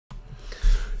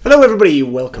Hello everybody,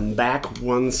 welcome back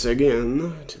once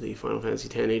again to the Final Fantasy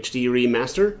X HD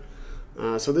Remaster.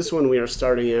 So this one we are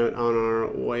starting out on our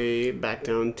way back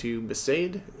down to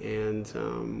Besaid, and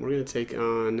we're going to take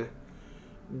on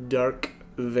Dark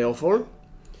Valefor.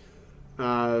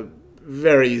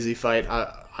 Very easy fight.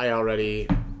 I already,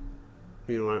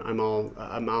 I'm all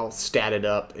statted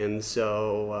up, and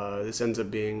so this ends up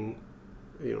being,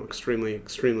 extremely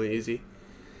easy.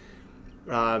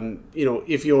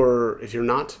 If you're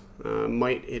not,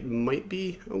 it might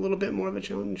be a little bit more of a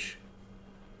challenge.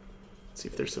 Let's see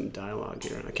if there's some dialogue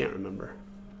here. I can't remember.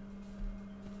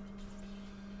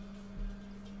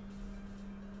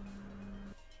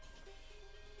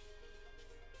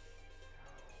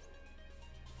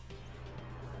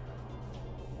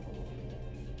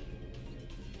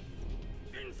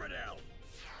 Infidel!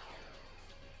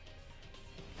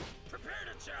 Prepare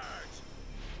to charge!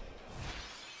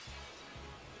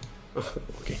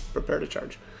 Okay, prepare to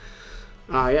charge.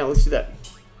 Yeah, let's do that.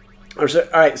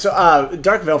 Alright, so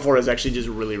Dark Valefor is actually just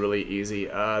really easy.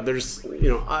 There's,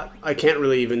 I can't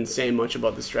really even say much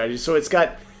about the strategy. So it's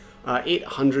got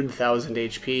 800,000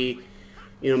 HP,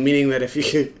 meaning that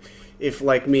if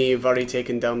like me, you've already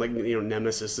taken down like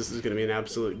Nemesis, this is going to be an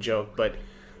absolute joke. But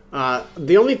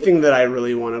the only thing that I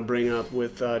really want to bring up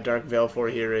with Dark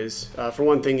Valefor here is, for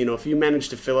one thing, if you manage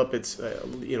to fill up its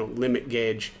limit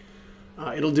gauge,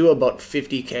 it'll do about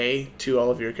 50k to all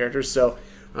of your characters. So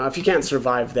if you can't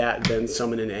survive that, then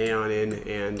summon an Aeon in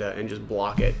and just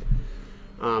block it.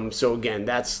 So again,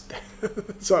 that's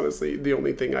honestly the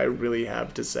only thing I really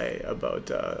have to say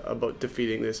about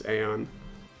defeating this Aeon.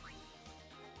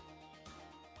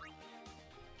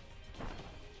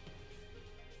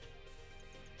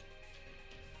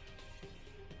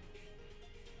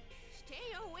 Stay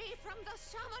away from the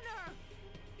summoner!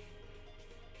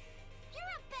 You're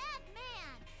a bad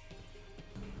man!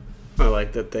 I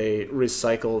like that they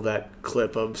recycle that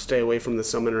clip of "stay away from the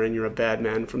summoner and you're a bad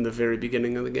man" from the very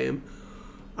beginning of the game.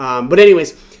 But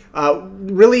anyways,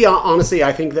 really, honestly,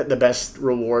 I think that the best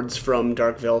rewards from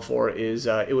Dark Valefor is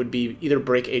it would be either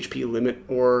break HP limit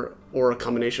or a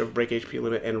combination of break HP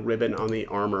limit and ribbon on the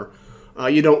armor.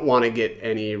 You don't want to get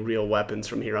any real weapons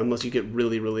from here unless you get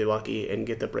really lucky and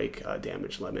get the break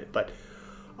damage limit. But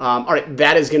alright,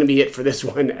 that is going to be it for this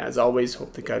one. As always,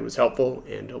 hope the guide was helpful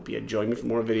and hope you join me for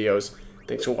more videos.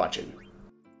 Thanks for watching.